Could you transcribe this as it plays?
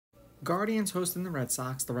Guardians hosting the Red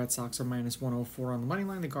Sox. The Red Sox are minus 104 on the money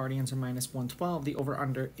line. The Guardians are minus 112. The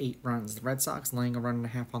over-under 8 runs. The Red Sox laying a run and a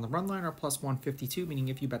half on the run line are plus 152, meaning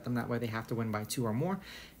if you bet them that way, they have to win by 2 or more.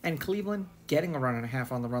 And Cleveland getting a run and a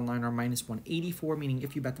half on the run line are minus 184, meaning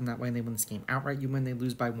if you bet them that way and they win this game outright, you win. They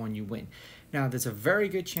lose by 1, you win. Now, there's a very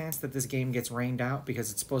good chance that this game gets rained out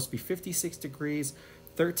because it's supposed to be 56 degrees,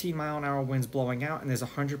 13-mile-an-hour winds blowing out, and there's a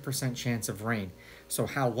 100% chance of rain. So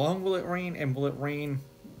how long will it rain, and will it rain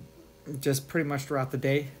just pretty much throughout the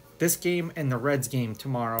day? This game and the Reds game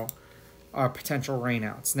tomorrow are potential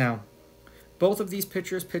rainouts. Now, both of these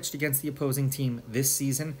pitchers pitched against the opposing team this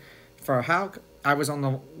season. For Houck, I was on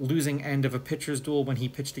the losing end of a pitcher's duel when he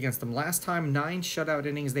pitched against them last time. 9 shutout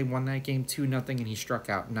innings. They won that game 2-0, and he struck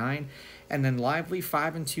out 9. And then Lively,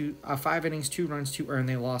 5 innings, 2 runs, 2 earned.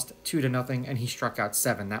 They lost 2-0, and he struck out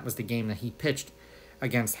 7. That was the game that he pitched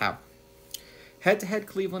against Houck. Head-to-head,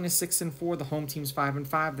 Cleveland is 6-4. The home team's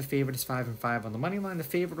 5-5. The favorite is 5-5 on the money line. The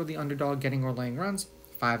favorite or the underdog getting or laying runs,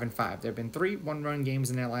 5-5. There have been 3 one-run games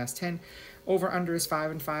in their last 10. Over-under is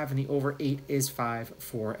 5-5, and the over-8 is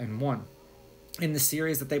 5-4-1. In the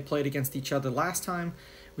series that they played against each other last time,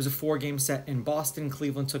 it was a 4-game set in Boston.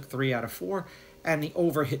 Cleveland took 3 out of 4, and the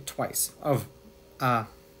over hit twice of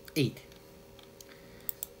 8.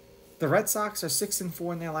 The Red Sox are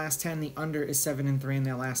 6-4 in their last 10. The under is 7-3 in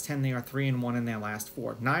their last 10. They are 3-1 in their last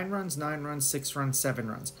 4. 9 runs, 6 runs, 7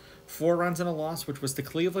 runs. 4 runs and a loss, which was to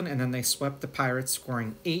Cleveland, and then they swept the Pirates,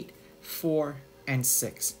 scoring 8, 4, and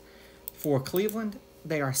 6. For Cleveland,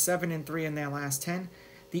 they are 7-3 in their last 10.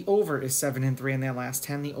 The over is 7-3 in their last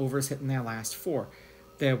 10. The over is hit in their last 4.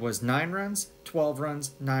 There was 9 runs, 12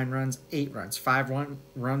 runs, 9 runs, 8 runs. 5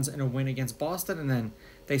 runs in a win against Boston, and then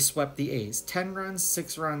they swept the A's. 10 runs,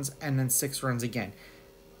 6 runs, and then 6 runs again.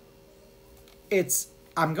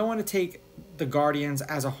 I'm going to take the Guardians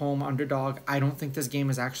as a home underdog. I don't think this game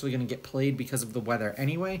is actually going to get played because of the weather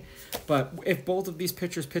anyway. But if both of these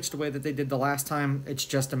pitchers pitched the way that they did the last time, it's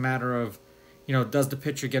just a matter of, does the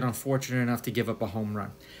pitcher get unfortunate enough to give up a home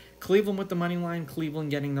run? Cleveland with the money line,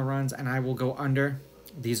 Cleveland getting the runs, and I will go under.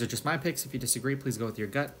 These are just my picks. If you disagree, please go with your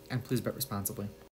gut, and please bet responsibly.